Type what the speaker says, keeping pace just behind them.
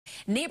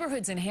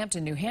Neighborhoods in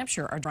Hampton, New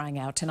Hampshire are drying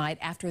out tonight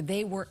after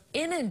they were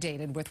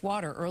inundated with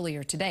water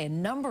earlier today. A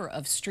number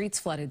of streets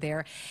flooded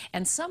there,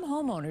 and some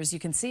homeowners, you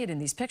can see it in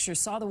these pictures,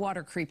 saw the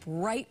water creep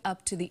right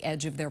up to the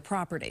edge of their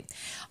property.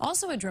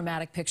 Also a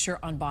dramatic picture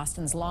on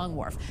Boston's Long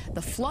Wharf.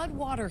 The flood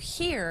water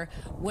here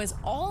was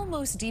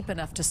almost deep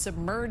enough to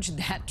submerge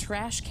that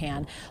trash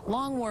can.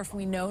 Long Wharf,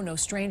 we know, no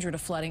stranger to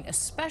flooding,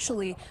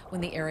 especially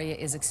when the area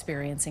is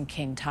experiencing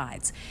king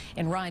tides.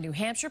 In Rye, New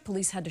Hampshire,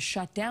 police had to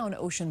shut down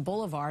Ocean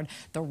Boulevard.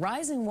 The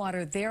rising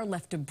water there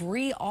left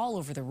debris all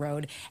over the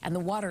road, and the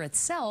water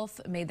itself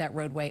made that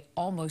roadway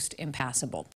almost impassable.